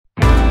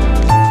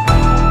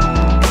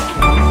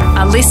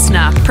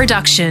listener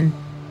production.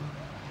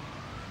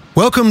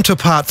 Welcome to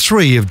part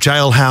 3 of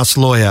Jailhouse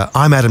Lawyer.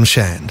 I'm Adam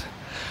Shand.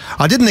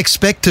 I didn't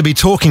expect to be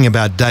talking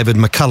about David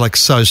McCulloch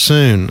so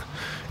soon.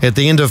 At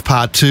the end of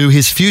part 2,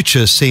 his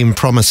future seemed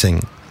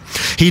promising.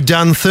 He'd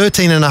done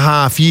 13 and a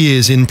half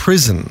years in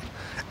prison,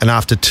 and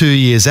after 2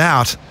 years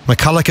out,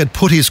 McCulloch had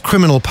put his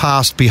criminal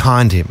past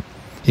behind him.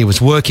 He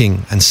was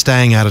working and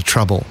staying out of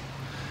trouble.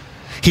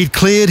 He'd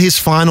cleared his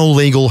final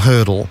legal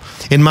hurdle.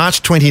 In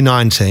March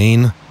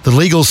 2019, the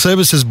Legal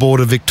Services Board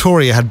of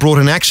Victoria had brought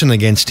an action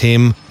against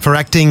him for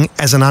acting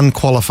as an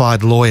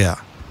unqualified lawyer.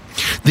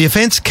 The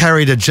offence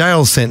carried a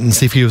jail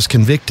sentence if he was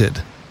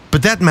convicted,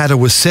 but that matter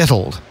was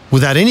settled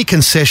without any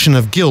concession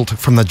of guilt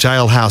from the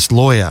jailhouse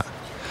lawyer.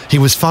 He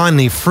was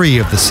finally free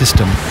of the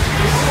system.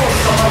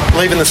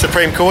 Leaving the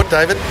Supreme Court,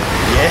 David?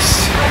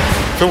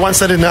 Yes. For once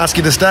they didn't ask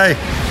you to stay.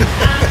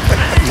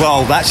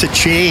 Well, that's a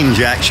change,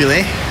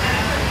 actually.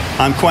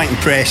 I'm quite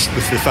impressed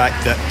with the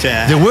fact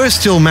that... There were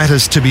still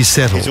matters to be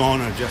settled. His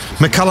Honour Justice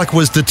McCulloch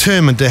was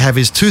determined to have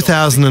his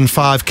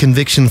 2005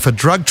 conviction for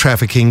drug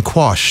trafficking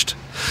quashed.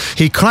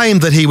 He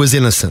claimed that he was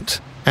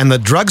innocent and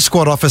that drug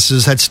squad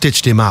officers had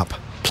stitched him up,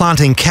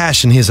 planting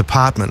cash in his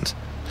apartment.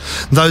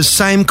 Those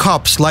same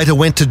cops later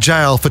went to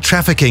jail for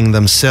trafficking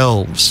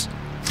themselves.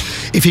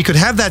 If he could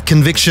have that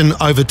conviction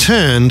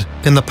overturned,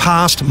 then the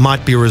past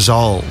might be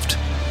resolved.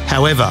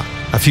 However,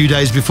 a few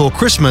days before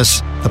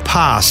Christmas, the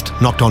past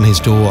knocked on his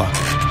door.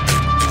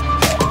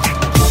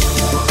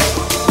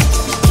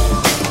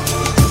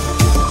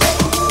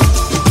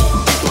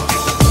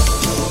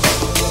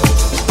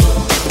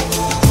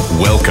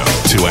 Welcome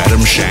to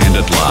Adam Shand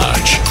at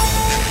Large.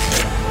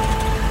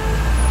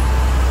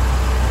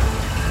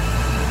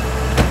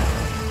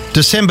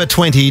 December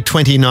 20,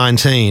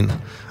 2019.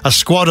 A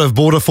squad of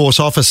Border Force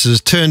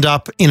officers turned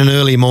up in an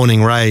early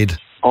morning raid.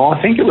 I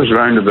think it was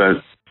around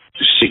about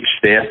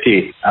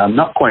 6:30. I'm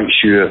not quite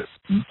sure.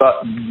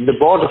 But the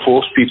Border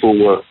Force people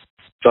were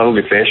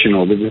thoroughly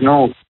professional. There was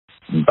no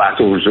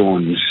battle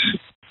zones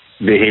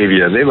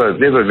behaviour. They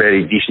were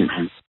very decent.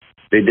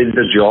 They did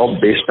their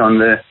job based on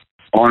the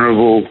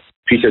Honourable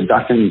Peter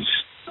Dutton's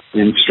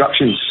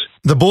instructions.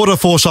 The Border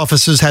Force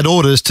officers had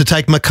orders to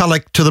take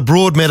McCulloch to the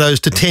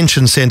Broadmeadows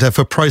Detention Centre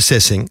for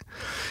processing.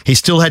 He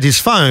still had his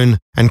phone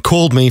and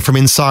called me from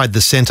inside the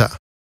centre.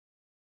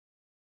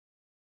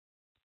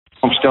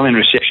 I'm still in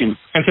reception.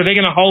 And so they're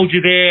going to hold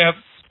you there?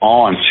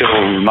 Until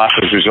the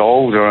matter's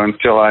resolved or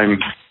until I'm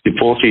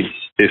deported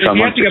if I'm unsuccessful. If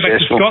you had to go back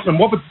to Scotland,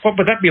 what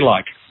would that be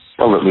like?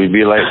 Well, it would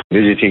be like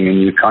visiting a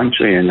new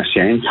country in a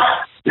sense.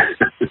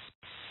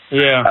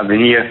 Yeah. I've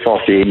been here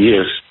 48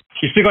 years.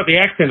 You still got the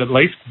accent at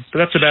least, but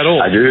that's about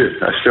all. I do.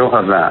 I still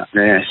have that,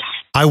 yes.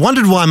 I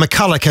wondered why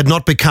McCulloch had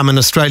not become an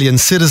Australian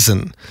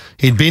citizen.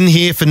 He'd been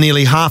here for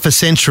nearly half a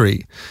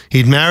century.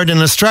 He'd married an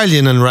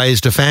Australian and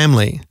raised a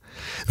family.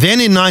 Then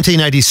in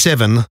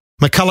 1987,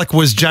 McCulloch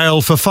was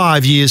jailed for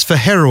 5 years for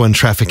heroin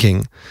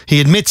trafficking.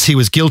 He admits he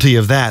was guilty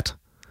of that.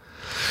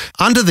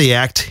 Under the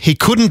Act, he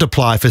couldn't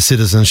apply for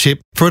citizenship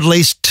for at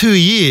least 2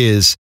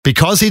 years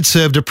because he'd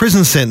served a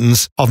prison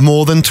sentence of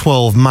more than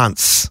 12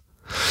 months.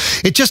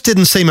 It just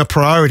didn't seem a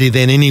priority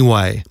then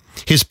anyway.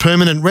 His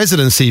permanent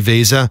residency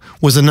visa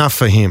was enough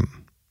for him.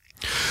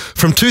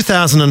 From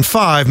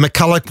 2005,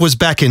 McCulloch was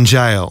back in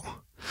jail.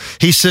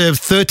 He served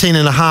 13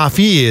 and a half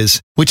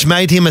years, which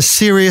made him a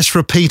serious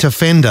repeat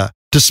offender,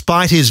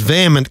 despite his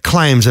vehement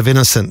claims of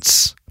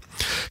innocence.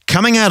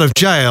 Coming out of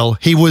jail,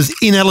 he was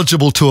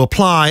ineligible to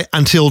apply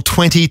until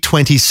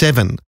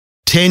 2027,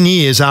 10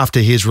 years after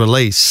his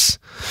release.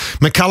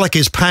 McCulloch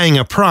is paying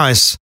a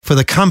price for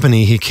the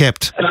company he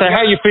kept. So how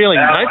are you feeling,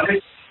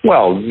 mate?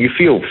 Well, you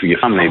feel for your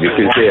family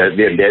because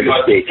they're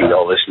devastated,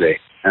 obviously.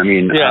 I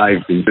mean, yeah.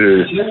 I've been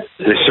through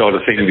this sort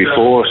of thing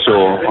before, so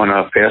on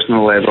a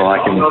personal level I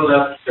can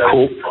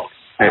cope.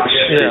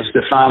 It's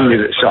the family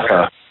that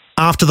suffer.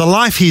 After the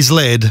life he's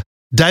led,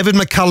 David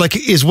McCulloch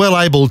is well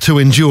able to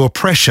endure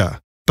pressure,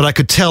 but I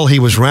could tell he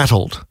was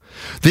rattled.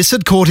 This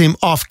had caught him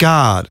off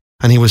guard,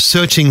 and he was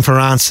searching for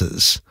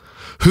answers.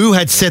 Who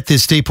had set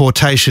this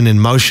deportation in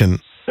motion?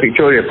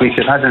 Victoria Police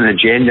have had an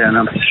agenda, and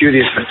I'm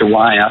curious as to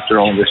why after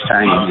all this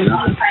time. You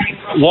know?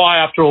 Why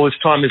after all this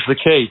time is the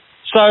key.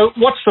 So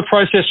what's the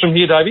process from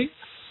here, Davey?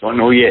 Don't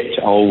know yet.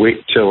 I'll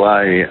wait till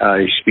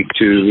I speak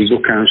to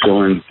legal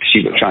counsel and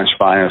see what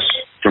transpires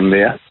from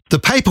there. The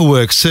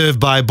paperwork served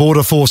by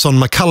Border Force on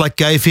McCulloch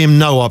gave him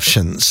no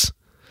options.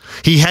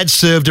 He had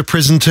served a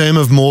prison term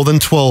of more than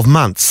 12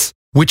 months,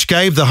 which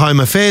gave the Home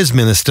Affairs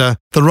Minister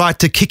the right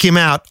to kick him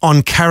out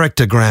on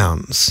character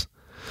grounds.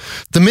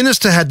 The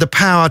Minister had the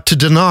power to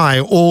deny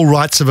all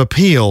rights of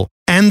appeal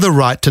and the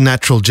right to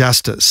natural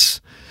justice.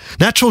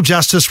 Natural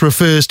justice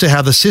refers to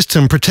how the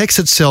system protects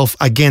itself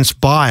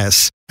against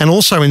bias and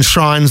also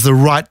enshrines the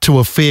right to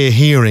a fair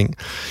hearing.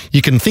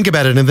 You can think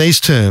about it in these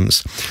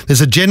terms.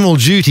 There's a general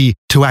duty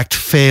to act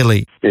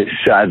fairly. It's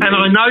sad. And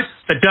I note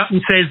that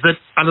Dutton says that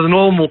under the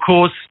normal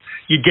course,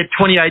 you'd get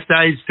 28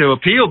 days to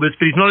appeal this,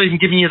 but he's not even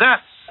giving you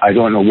that. I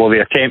don't know. Will they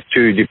attempt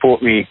to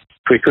deport me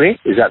quickly?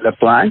 Is that the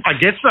plan? I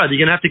guess so. You're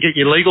going to have to get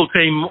your legal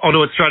team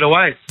onto it straight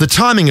away. The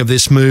timing of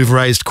this move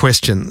raised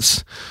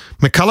questions.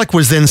 McCulloch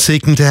was then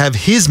seeking to have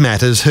his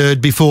matters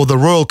heard before the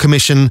Royal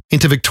Commission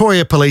into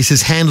Victoria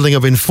Police's handling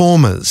of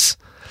informers.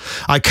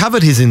 I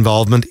covered his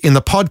involvement in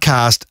the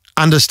podcast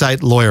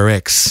Understate Lawyer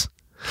X.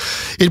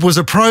 It was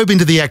a probe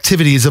into the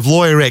activities of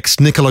Lawyer X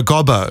Nicola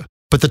Gobbo,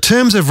 but the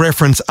terms of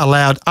reference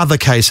allowed other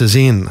cases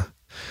in.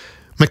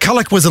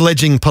 McCulloch was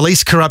alleging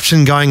police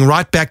corruption going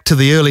right back to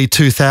the early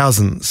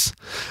 2000s.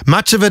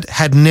 Much of it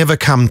had never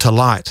come to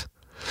light.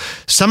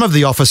 Some of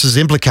the officers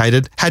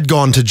implicated had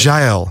gone to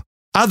jail.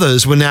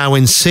 Others were now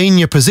in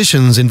senior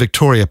positions in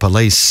Victoria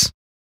Police.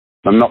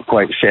 I'm not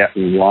quite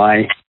certain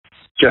why.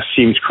 Just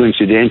seems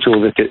coincidental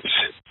that it's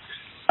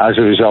as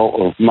a result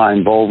of my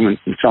involvement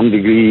in some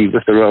degree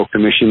with the Royal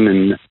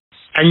Commission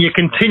and your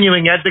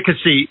continuing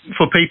advocacy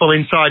for people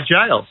inside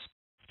jail.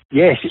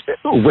 Yes,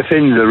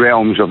 within the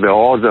realms of the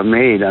order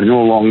made. I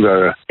no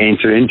longer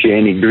enter into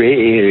any grey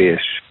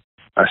areas.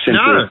 I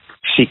simply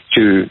seek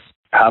to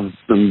have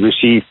them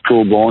receive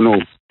pro bono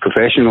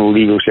professional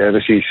legal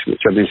services, which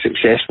have been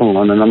successful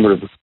on a number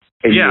of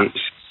inmates. Yeah.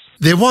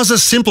 There was a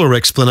simpler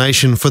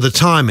explanation for the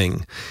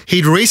timing.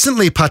 He'd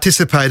recently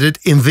participated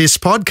in this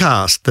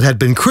podcast that had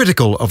been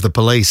critical of the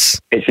police.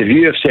 It's the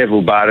view of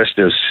several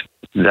barristers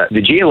that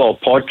the Jail Law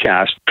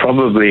podcast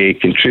probably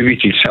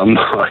contributed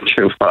somewhat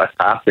to what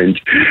happened.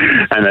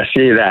 And I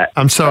say that.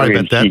 I'm sorry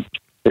about that.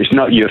 It's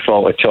not your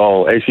fault at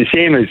all. It's the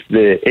same as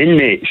the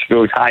inmates,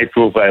 those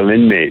high-profile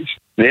inmates.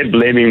 They're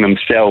blaming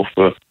themselves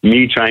for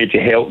me trying to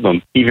help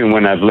them, even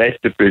when I've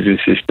left the prison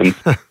system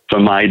for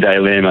my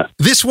dilemma.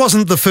 This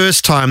wasn't the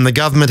first time the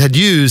government had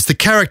used the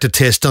character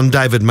test on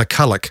David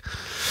McCulloch.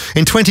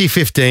 In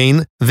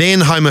 2015,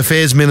 then Home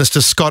Affairs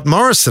Minister Scott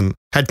Morrison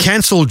had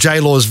cancelled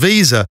Jailhouse's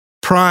visa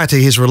prior to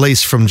his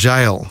release from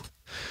jail.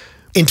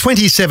 In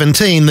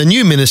 2017, the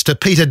new minister,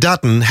 Peter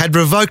Dutton, had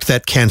revoked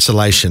that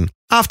cancellation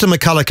after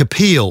McCulloch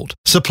appealed,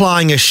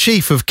 supplying a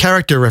sheaf of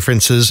character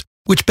references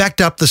which backed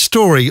up the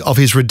story of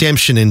his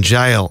redemption in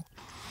jail.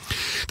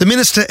 The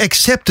minister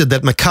accepted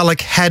that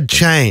McCulloch had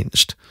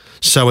changed,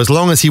 so as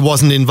long as he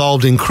wasn't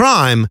involved in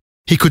crime,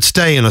 he could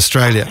stay in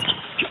Australia.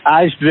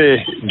 As the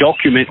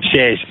document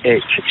says,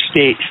 it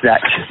states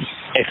that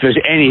if there's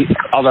any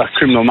other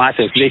criminal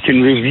matters, they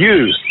can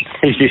review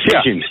his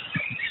decision. Yeah.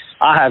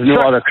 I have no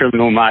other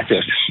criminal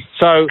matters.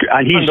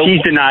 And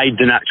he's denied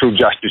the natural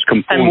justice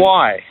component. And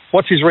why?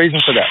 What's his reason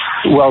for that?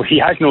 Well, he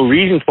has no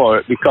reason for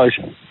it because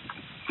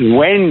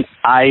when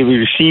I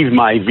received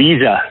my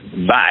visa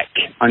back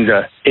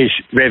under his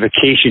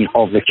revocation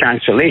of the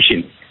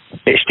cancellation,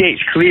 it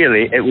states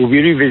clearly it will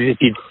be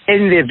revisited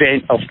in the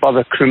event of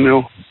further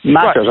criminal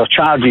matters or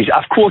charges.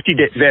 I've quoted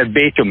it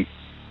verbatim.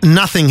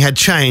 Nothing had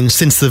changed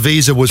since the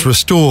visa was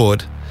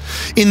restored.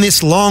 In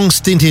this long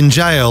stint in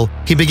jail,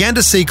 he began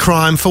to see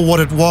crime for what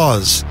it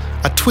was,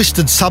 a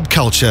twisted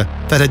subculture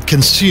that had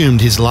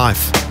consumed his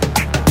life.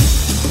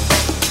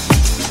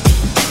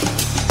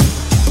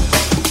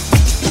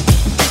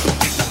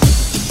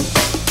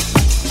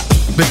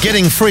 But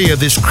getting free of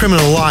this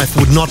criminal life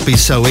would not be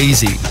so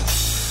easy.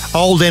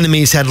 Old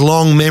enemies had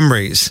long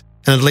memories,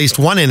 and at least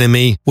one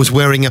enemy was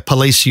wearing a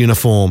police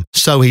uniform,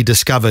 so he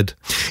discovered.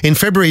 In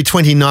February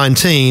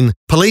 2019,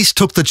 police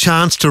took the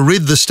chance to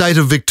rid the state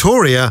of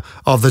Victoria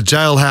of the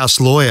Jailhouse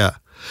lawyer.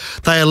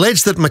 They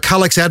alleged that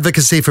McCulloch's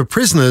advocacy for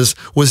prisoners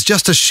was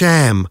just a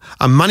sham,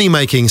 a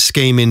money-making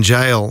scheme in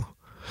jail.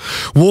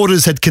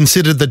 Warders had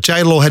considered that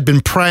jail law had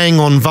been preying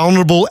on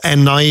vulnerable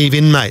and naive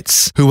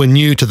inmates who were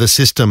new to the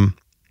system.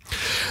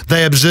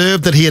 They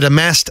observed that he had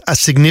amassed a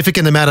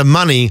significant amount of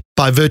money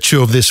by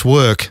virtue of this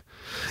work.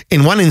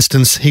 In one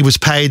instance, he was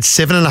paid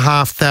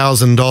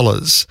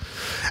 $7,500.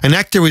 An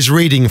actor is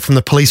reading from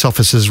the police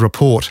officer's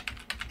report.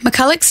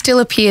 McCulloch still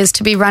appears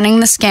to be running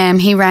the scam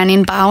he ran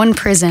in Barwon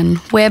Prison,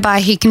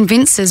 whereby he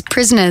convinces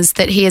prisoners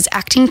that he is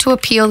acting to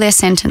appeal their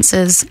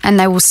sentences and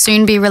they will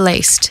soon be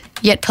released.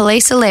 Yet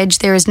police allege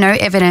there is no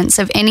evidence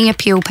of any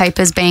appeal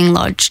papers being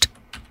lodged.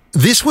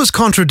 This was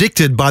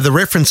contradicted by the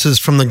references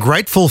from the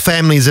grateful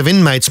families of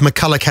inmates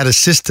McCulloch had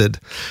assisted.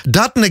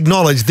 Dutton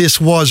acknowledged this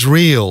was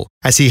real,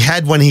 as he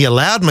had when he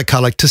allowed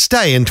McCulloch to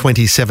stay in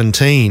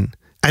 2017.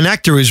 An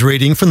actor is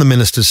reading from the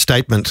minister's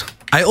statement.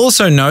 I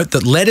also note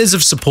that letters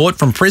of support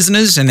from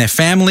prisoners and their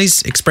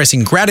families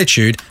expressing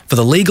gratitude for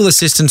the legal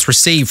assistance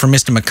received from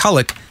Mr.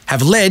 McCulloch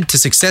have led to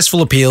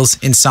successful appeals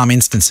in some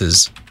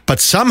instances. But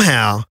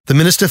somehow, the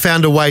minister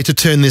found a way to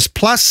turn this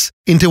plus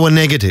into a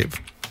negative.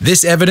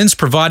 This evidence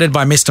provided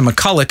by Mr.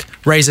 McCulloch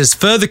raises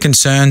further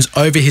concerns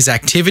over his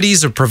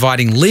activities of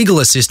providing legal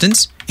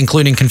assistance,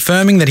 including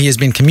confirming that he has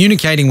been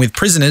communicating with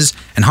prisoners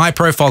and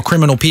high-profile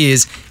criminal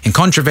peers in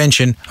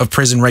contravention of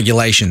prison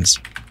regulations.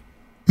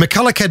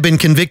 McCulloch had been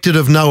convicted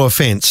of no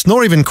offence,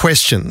 nor even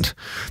questioned.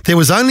 There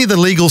was only the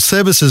Legal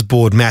Services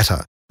Board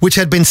matter, which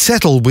had been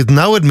settled with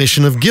no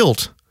admission of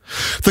guilt.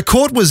 The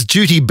court was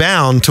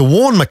duty-bound to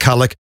warn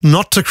McCulloch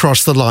not to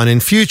cross the line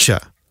in future.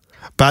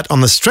 But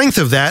on the strength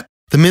of that,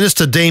 the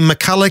minister deemed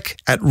McCulloch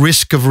at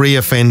risk of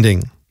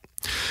reoffending.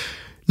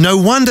 No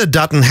wonder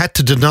Dutton had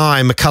to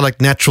deny McCulloch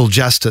natural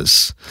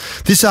justice.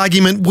 This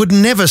argument would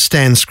never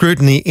stand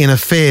scrutiny in a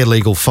fair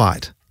legal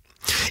fight.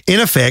 In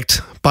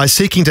effect, by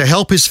seeking to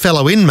help his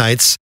fellow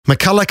inmates,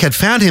 McCulloch had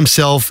found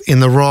himself in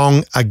the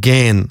wrong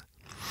again.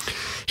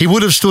 He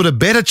would have stood a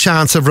better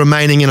chance of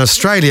remaining in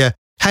Australia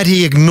had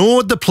he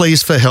ignored the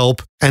pleas for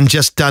help and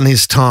just done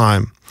his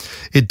time.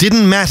 It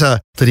didn't matter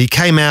that he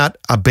came out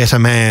a better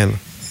man.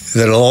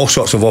 There are all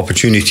sorts of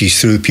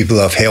opportunities through people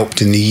I've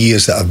helped in the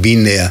years that I've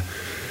been there,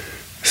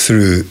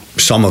 through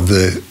some of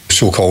the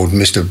so-called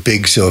Mr.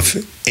 Bigs of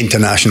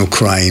international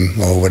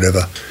crime or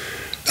whatever,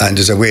 and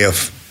as a way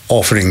of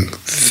offering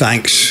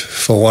thanks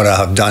for what I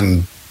have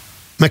done.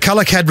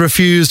 McCulloch had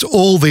refused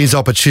all these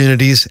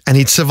opportunities and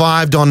he'd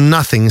survived on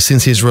nothing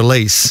since his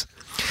release.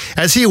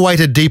 As he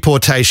awaited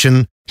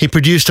deportation, he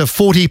produced a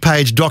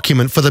 40-page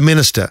document for the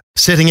minister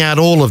setting out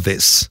all of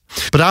this.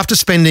 But after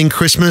spending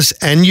Christmas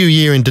and New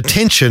Year in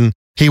detention,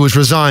 he was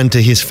resigned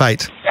to his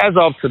fate. As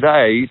of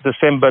today,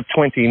 December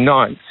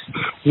 29th,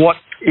 what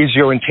is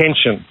your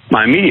intention?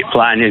 My immediate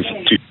plan is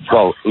to,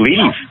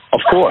 leave,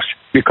 of course,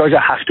 because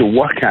I have to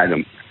work at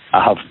them.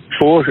 I have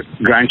 4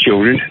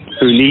 grandchildren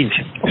who need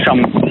some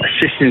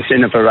assistance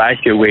in a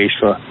variety of ways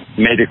for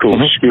medical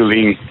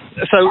schooling.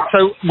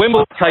 So when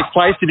will it take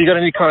place? Have you got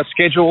any kind of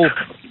schedule?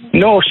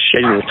 No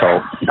schedule at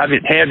all. I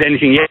haven't heard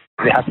anything yet.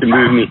 They have to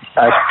move me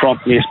as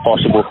promptly as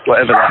possible,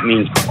 whatever that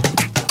means.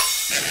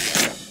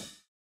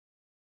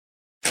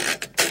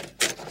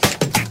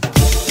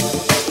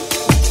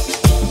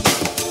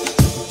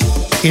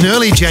 In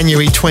early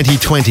January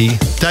 2020,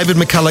 David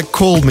McCulloch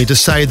called me to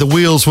say the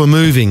wheels were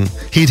moving.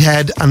 He'd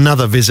had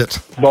another visit.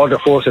 Border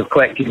Force have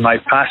collected my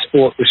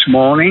passport this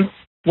morning.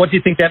 What do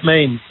you think that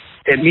means?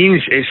 It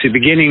means it's the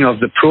beginning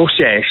of the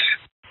process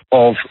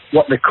of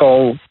what they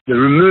call the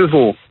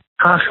removal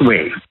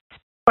pathway.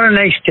 What a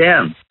nice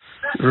term.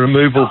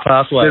 Removal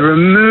pathway. The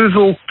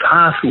removal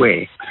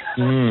pathway.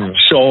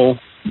 So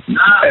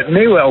it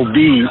may well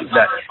be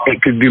that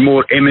it could be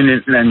more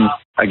imminent than,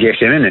 I guess,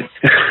 imminent.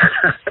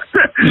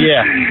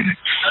 Yeah.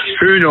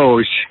 Who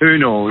knows? Who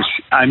knows?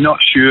 I'm not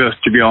sure,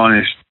 to be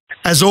honest.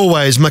 As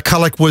always,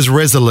 McCulloch was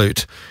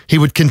resolute. He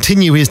would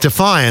continue his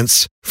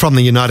defiance from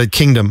the United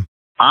Kingdom.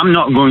 I'm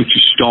not going to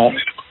stop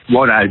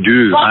what I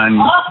do,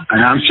 and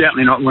I'm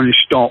certainly not going to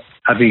stop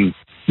having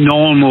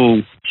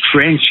normal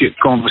friendship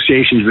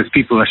conversations with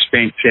people I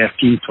spent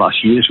 13 plus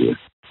years with.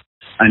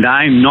 And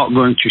I'm not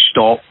going to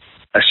stop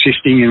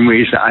assisting in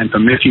ways that I'm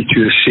permitted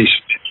to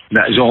assist.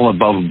 That is all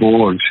above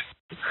board.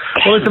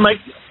 Well, listen, mate,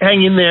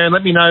 hang in there and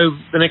let me know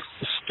the next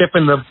step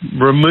in the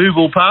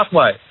removal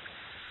pathway.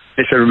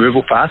 It's a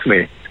removal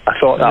pathway. I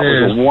thought that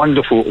was a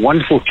wonderful,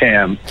 wonderful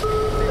term.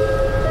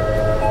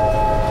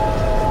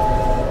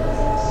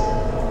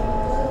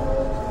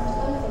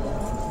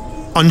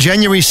 On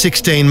January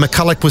 16,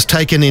 McCulloch was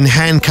taken in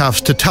handcuffs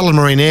to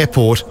Tullamarine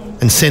Airport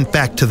and sent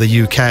back to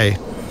the UK.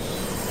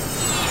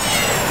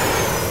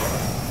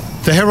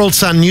 The Herald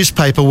Sun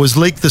newspaper was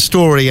leaked the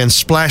story and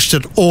splashed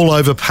it all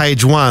over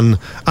page 1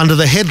 under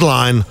the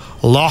headline,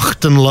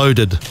 "Locked and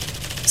Loaded."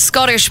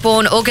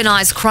 Scottish-born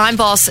organised crime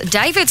boss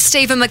David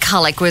Stephen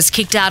McCulloch was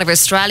kicked out of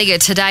Australia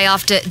today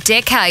after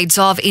decades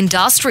of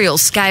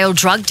industrial-scale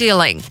drug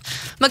dealing.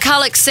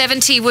 McCulloch,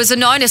 70, was a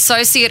known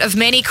associate of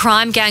many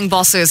crime gang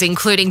bosses,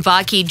 including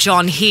bikie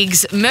John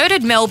Higgs,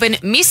 murdered Melbourne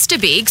Mr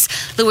Biggs,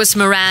 Lewis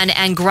Moran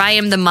and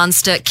Graham the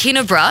Munster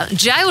Kinnebra,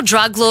 jailed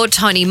drug lord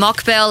Tony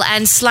Mockbell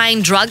and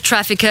slain drug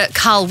trafficker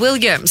Carl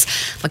Williams.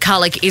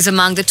 McCulloch is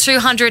among the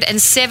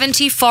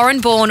 270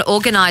 foreign-born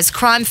organised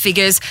crime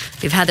figures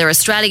who've had their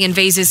Australian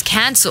visas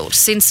cancelled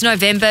since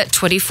November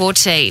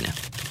 2014.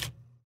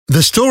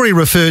 The story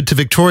referred to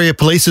Victoria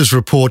Police's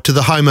report to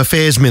the Home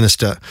Affairs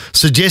Minister,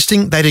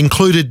 suggesting they'd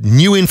included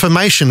new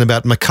information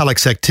about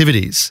McCulloch's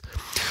activities.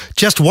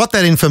 Just what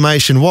that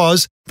information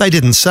was, they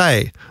didn't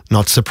say.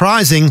 Not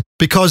surprising,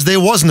 because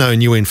there was no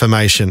new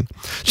information.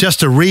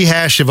 Just a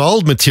rehash of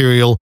old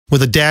material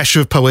with a dash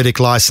of poetic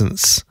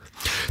licence.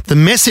 The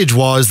message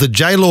was that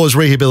Jailhouse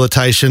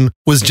rehabilitation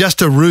was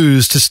just a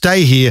ruse to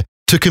stay here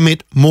to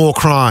commit more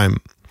crime.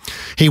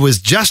 He was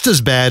just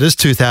as bad as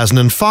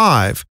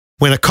 2005,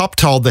 when a cop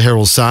told the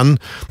Herald Sun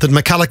that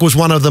McCulloch was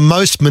one of the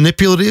most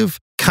manipulative,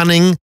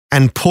 cunning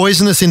and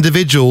poisonous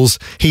individuals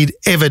he'd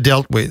ever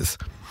dealt with.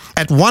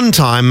 At one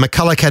time,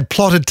 McCulloch had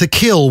plotted to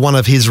kill one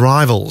of his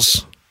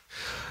rivals.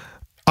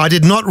 I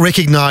did not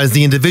recognise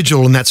the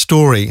individual in that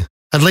story,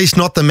 at least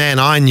not the man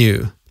I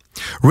knew.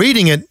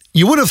 Reading it,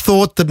 you would have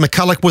thought that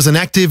McCulloch was an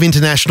active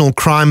international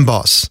crime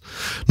boss,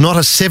 not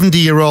a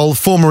 70-year-old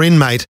former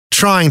inmate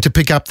trying to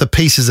pick up the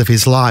pieces of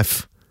his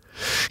life.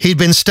 He'd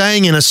been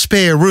staying in a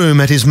spare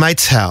room at his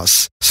mate's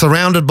house,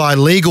 surrounded by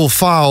legal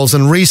files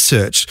and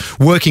research,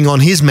 working on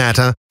his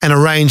matter and a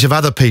range of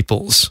other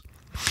people's.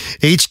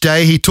 Each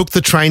day he took the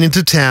train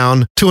into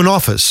town to an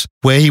office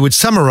where he would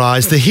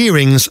summarise the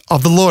hearings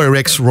of the Lawyer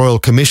X Royal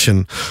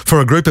Commission for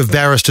a group of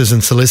barristers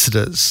and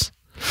solicitors.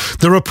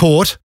 The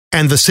report,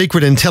 and the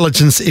secret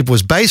intelligence it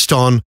was based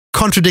on,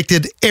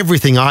 contradicted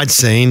everything I'd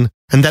seen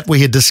and that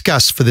we had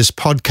discussed for this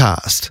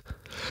podcast.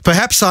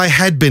 Perhaps I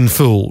had been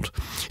fooled.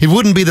 It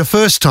wouldn't be the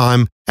first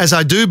time, as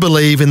I do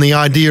believe in the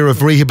idea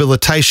of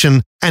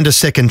rehabilitation and a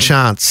second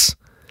chance.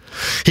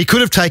 He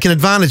could have taken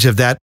advantage of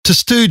that to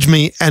stooge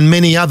me and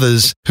many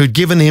others who'd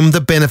given him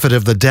the benefit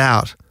of the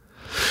doubt.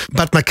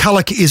 But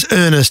McCulloch is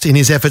earnest in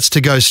his efforts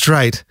to go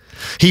straight.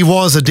 He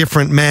was a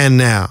different man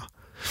now.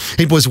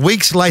 It was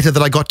weeks later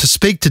that I got to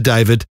speak to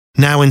David,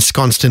 now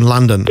ensconced in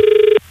London.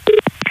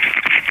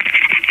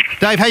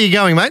 Dave, how you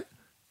going, mate?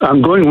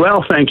 I'm going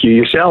well, thank you.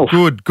 Yourself?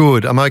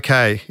 Good. I'm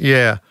okay,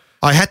 yeah.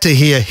 I had to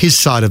hear his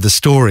side of the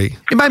story.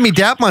 It made me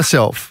doubt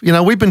myself. You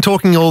know, we've been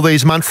talking all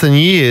these months and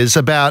years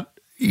about,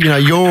 you know,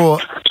 your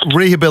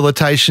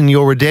rehabilitation,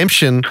 your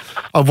redemption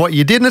of what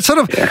you did. And it's sort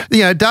of,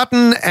 you know,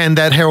 Dutton and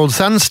that Herald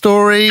Sun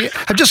story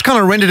have just kind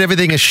of rendered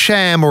everything a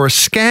sham or a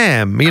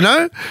scam, you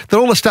know? That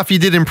all the stuff you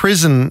did in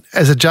prison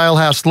as a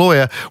jailhouse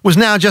lawyer was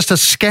now just a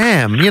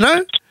scam, you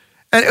know?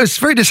 And it was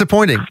very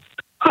disappointing.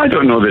 I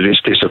don't know that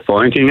it's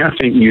disappointing. I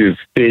think you've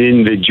been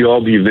in the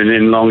job you've been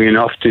in long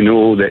enough to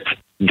know that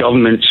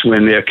governments,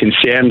 when they're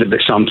concerned about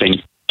something,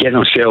 get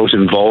themselves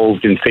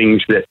involved in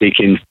things that they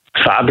can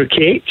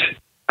fabricate.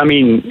 I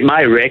mean,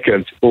 my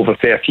record over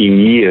 13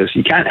 years,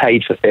 you can't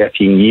hide for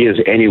 13 years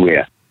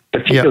anywhere,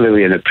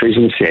 particularly in a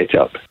prison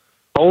setup.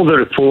 All the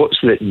reports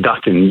that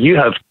Dutton, you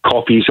have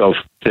copies of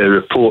the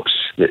reports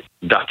that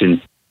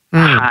Dutton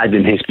had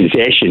in his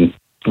possession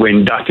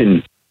when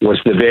Dutton was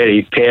the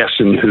very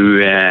person who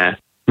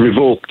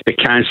revoked the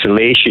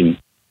cancellation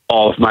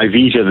of my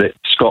visa that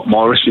Scott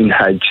Morrison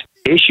had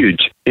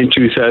issued in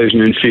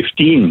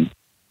 2015.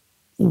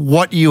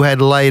 What you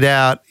had laid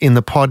out in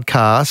the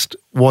podcast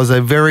was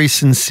a very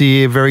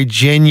sincere, very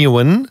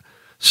genuine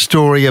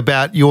story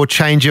about your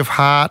change of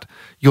heart,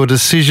 your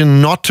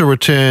decision not to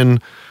return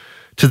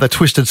to the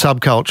twisted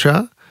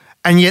subculture,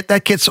 and yet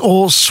that gets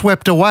all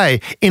swept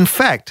away. In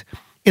fact,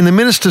 in the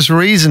minister's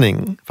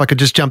reasoning, if I could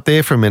just jump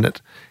there for a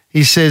minute,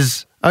 he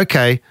says,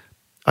 okay,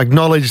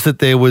 acknowledge that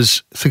there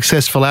was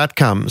successful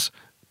outcomes,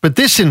 but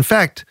this, in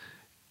fact,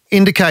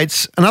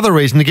 indicates another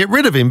reason to get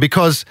rid of him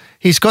because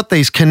he's got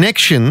these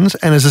connections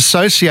and is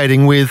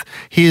associating with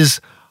his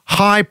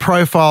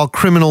high-profile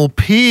criminal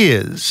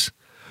peers.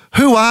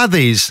 Who are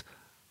these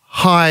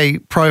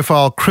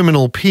high-profile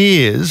criminal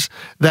peers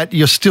that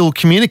you're still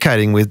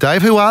communicating with,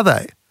 Dave? Who are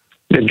they?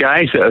 The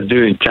guys that are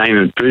doing time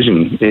in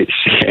prison, it's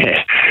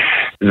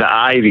that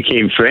I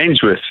became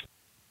friends with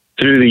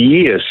through the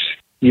years.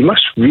 You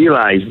must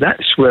realise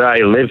that's where I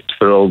lived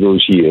for all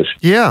those years.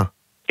 Yeah.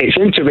 It's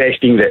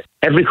interesting that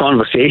every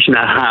conversation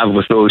I have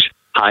with those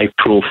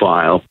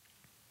high-profile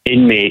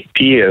inmate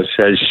peers,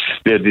 as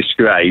they're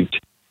described,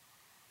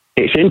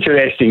 it's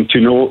interesting to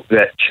note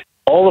that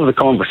all of the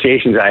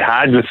conversations I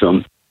had with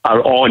them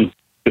are on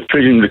the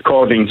prison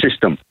recording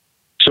system.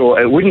 So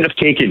it wouldn't have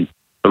taken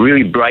a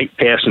really bright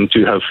person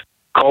to have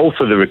called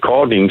for the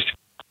recordings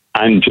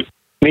and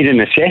made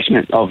an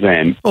assessment of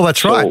them. Well,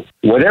 that's right.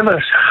 So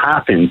whatever's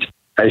happened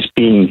has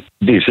been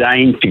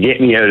designed to get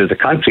me out of the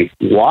country.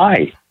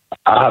 Why?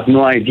 I have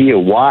no idea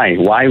why.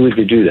 Why would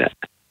they do that?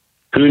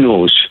 Who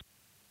knows?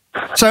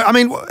 So, I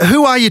mean,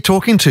 who are you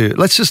talking to?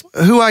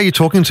 Who are you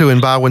talking to in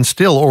Barwon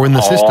still or in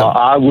the system?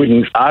 I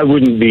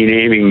wouldn't be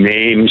naming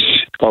names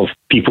of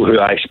people who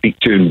I speak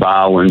to in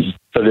Barwon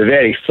for the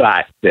very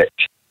fact that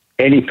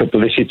any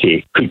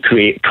publicity could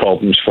create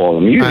problems for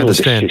them. You I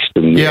understand. Know the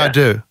system there. Yeah, I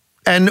do.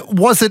 And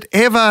was it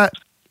ever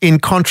in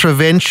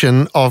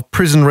contravention of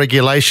prison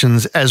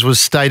regulations as was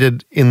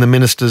stated in the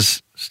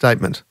minister's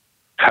statement?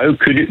 How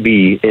could it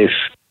be if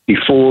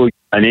before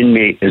an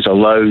inmate is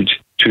allowed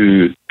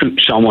to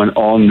put someone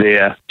on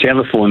their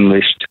telephone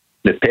list,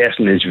 the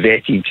person is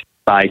vetted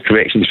by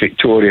Corrections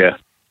Victoria?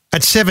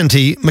 At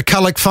 70,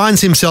 McCulloch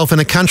finds himself in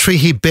a country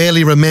he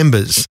barely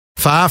remembers,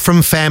 far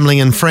from family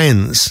and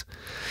friends.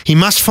 He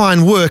must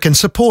find work and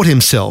support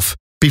himself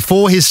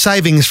before his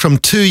savings from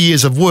 2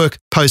 years of work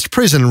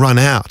post-prison run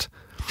out.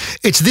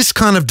 It's this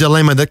kind of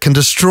dilemma that can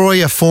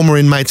destroy a former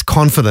inmate's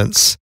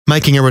confidence,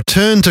 making a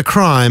return to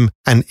crime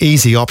an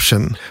easy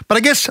option. But I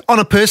guess on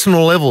a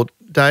personal level,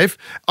 Dave,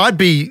 I'd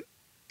be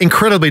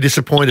incredibly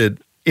disappointed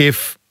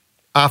if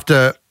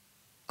after,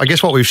 I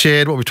guess what we've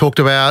shared, what we've talked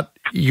about,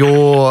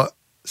 your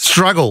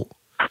struggle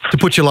to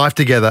put your life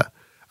together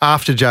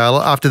after jail,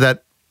 after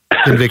that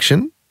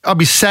conviction, I'd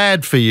be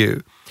sad for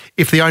you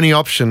if the only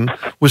option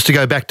was to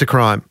go back to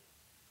crime.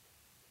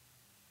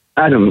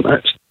 Adam,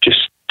 that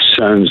just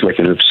sounds like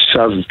an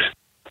absurd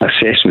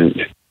assessment.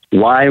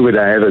 Why would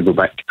I ever go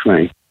back to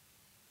crime?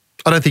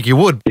 I don't think you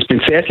would. It's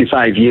been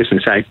 35 years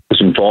since I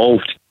was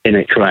involved in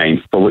a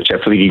crime for which I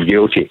pleaded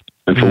guilty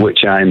and for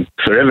which I'm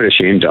forever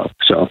ashamed of.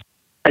 So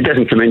it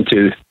doesn't come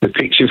into the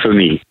picture for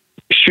me.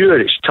 Sure,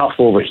 it's tough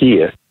over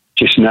here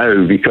just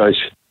now because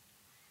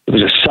it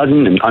was a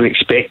sudden and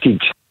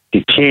unexpected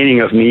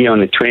detaining of me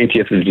on the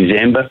 20th of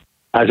December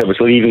as I was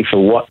leaving for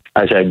work,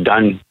 as I'd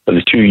done for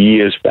the 2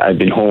 years that I'd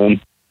been home,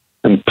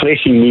 and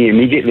placing me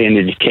immediately in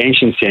the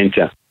detention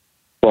centre.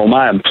 Well,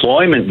 my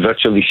employment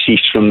virtually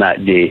ceased from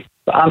that day.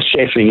 But I'm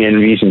settling in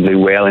reasonably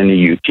well in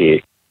the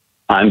UK.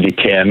 I'm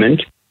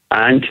determined,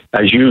 and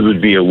as you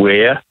would be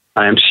aware,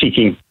 I am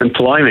seeking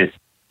employment.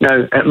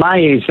 Now, at my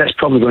age, that's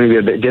probably going to be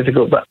a bit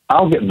difficult, but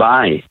I'll get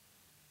by.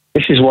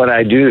 This is what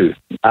I do.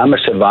 I'm a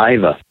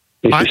survivor.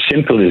 It's as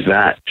simple as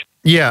that.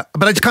 Yeah,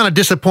 but it's kind of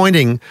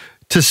disappointing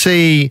to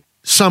see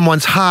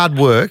someone's hard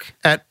work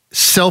at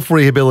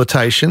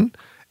self-rehabilitation,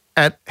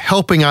 at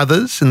helping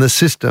others in the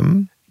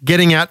system,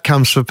 getting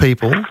outcomes for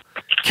people,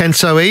 can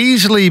so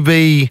easily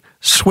be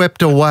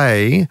swept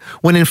away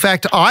when, in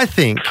fact, I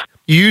think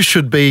you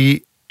should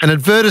be an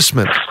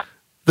advertisement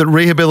that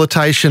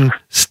rehabilitation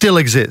still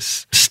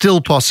exists,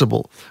 still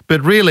possible.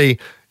 But really,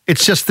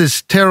 it's just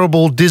this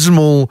terrible,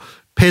 dismal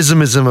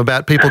pessimism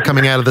about people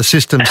coming out of the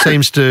system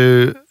seems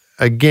to,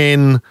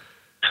 again,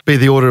 be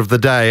the order of the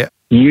day.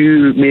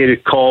 You may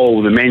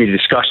recall the many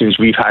discussions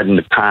we've had in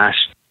the past.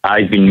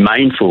 I've been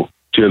mindful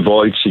to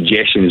avoid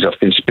suggestions of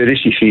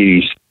conspiracy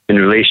theories in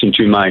relation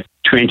to my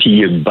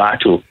 20-year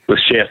battle with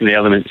certain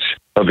elements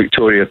of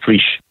Victoria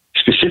Police,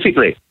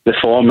 specifically the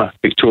former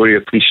Victoria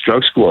Police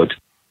Drug Squad.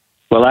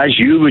 Well, as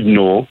you would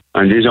know,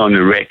 and is on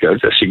the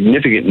record, a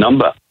significant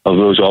number of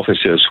those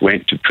officers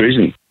went to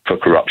prison for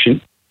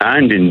corruption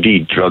and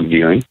indeed drug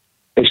dealing.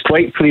 It's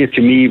quite clear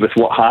to me with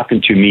what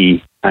happened to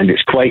me, and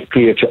it's quite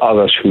clear to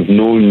others who've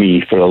known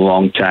me for a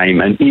long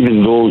time, and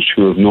even those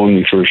who have known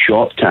me for a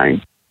short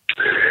time.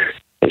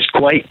 It's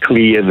quite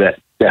clear that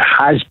there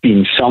has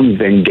been some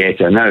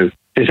vendetta. Now,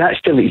 does that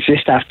still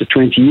exist after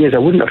 20 years? I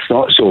wouldn't have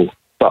thought so.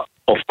 But,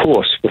 of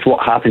course, with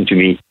what happened to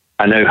me,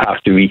 I now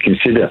have to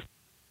reconsider.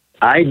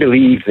 I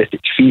believe that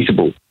it's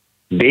feasible,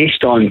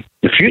 based on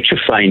the future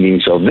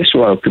findings of this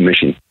Royal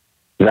Commission,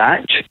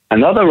 that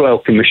another Royal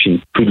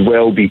Commission could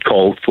well be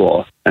called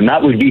for, and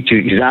that would be to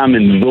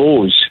examine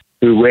those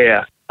who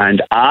were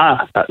and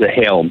are at the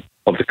helm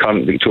of the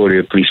current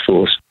Victoria Police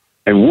Force,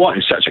 and what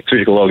in such a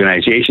critical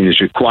organisation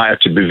is required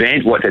to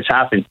prevent what has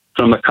happened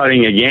from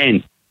occurring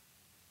again.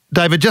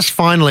 David, just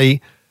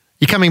finally,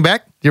 you coming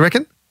back, do you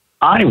reckon?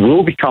 I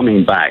will be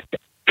coming back.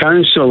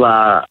 Council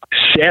are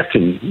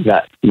certain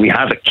that we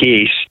have a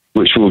case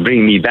which will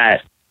bring me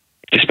back,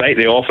 despite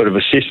the offer of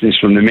assistance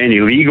from the many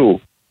legal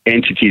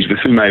entities with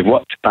whom I've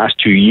worked the past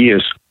 2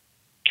 years.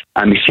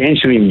 I'm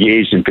essentially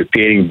engaged in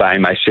preparing by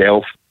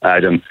myself,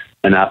 Adam,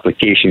 an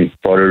application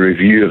for a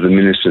review of the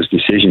Minister's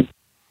decision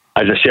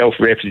as a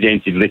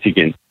self-represented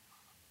litigant.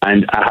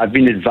 And I have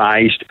been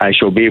advised I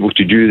shall be able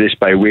to do this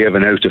by way of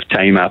an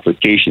out-of-time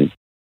application.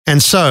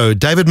 And so,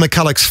 David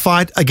McCulloch's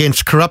fight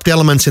against corrupt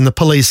elements in the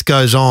police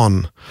goes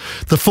on.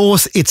 The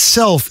force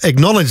itself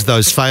acknowledged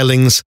those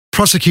failings,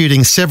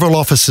 prosecuting several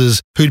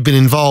officers who'd been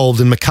involved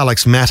in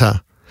McCulloch's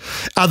matter.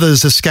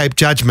 Others escaped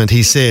judgment,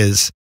 he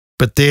says,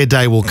 but their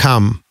day will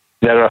come.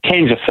 There are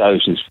tens of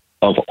thousands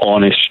of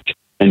honest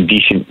and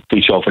decent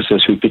police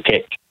officers who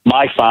protect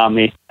my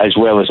family as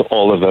well as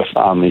all of our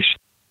families.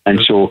 And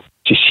so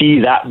to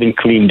see that being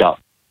cleaned up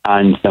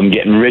and them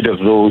getting rid of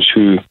those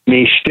who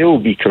may still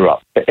be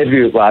corrupt, but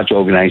every large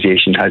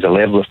organisation has a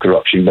level of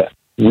corruption, but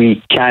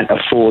we can't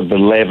afford the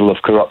level of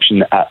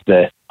corruption at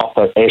the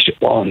upper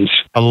echelons.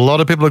 A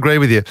lot of people agree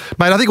with you.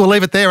 Mate, I think we'll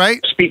leave it there, eh?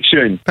 Speak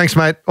soon. Thanks,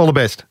 mate. All the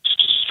best.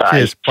 Bye.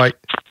 Cheers. Bye.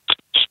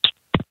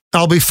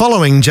 I'll be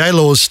following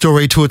Jailhouse's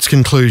story to its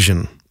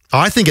conclusion.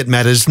 I think it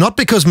matters not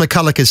because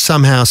McCulloch is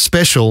somehow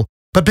special,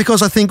 but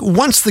because I think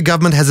once the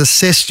government has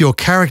assessed your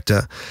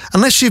character,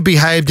 unless you've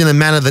behaved in a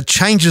manner that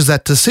changes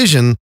that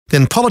decision,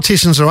 then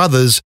politicians or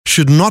others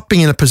should not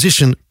be in a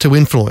position to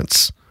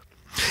influence.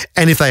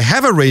 And if they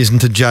have a reason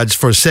to judge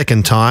for a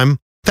second time,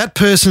 that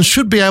person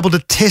should be able to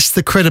test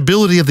the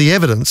credibility of the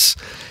evidence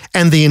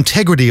and the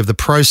integrity of the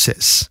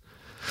process.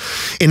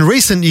 In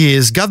recent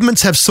years,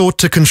 governments have sought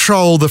to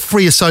control the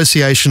free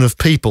association of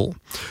people,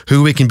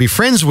 who we can be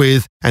friends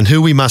with and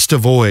who we must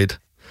avoid.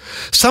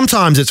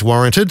 Sometimes it's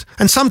warranted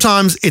and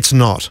sometimes it's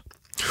not.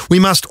 We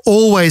must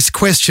always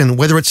question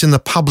whether it's in the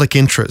public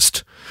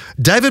interest.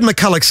 David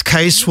McCulloch's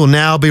case will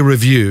now be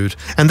reviewed,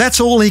 and that's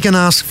all he can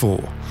ask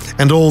for,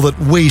 and all that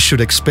we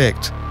should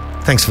expect.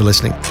 Thanks for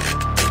listening.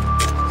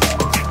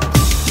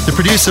 The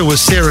producer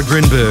was Sarah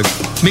Grinberg.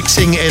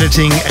 Mixing,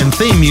 editing and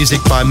theme music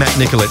by Matt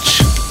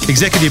Nikolic.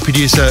 Executive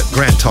producer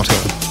Grant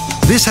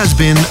Tothill. This has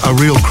been a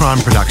Real Crime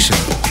production.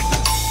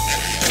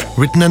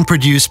 Written and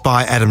produced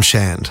by Adam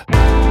Shand.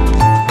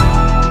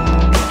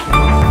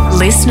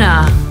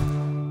 Listener.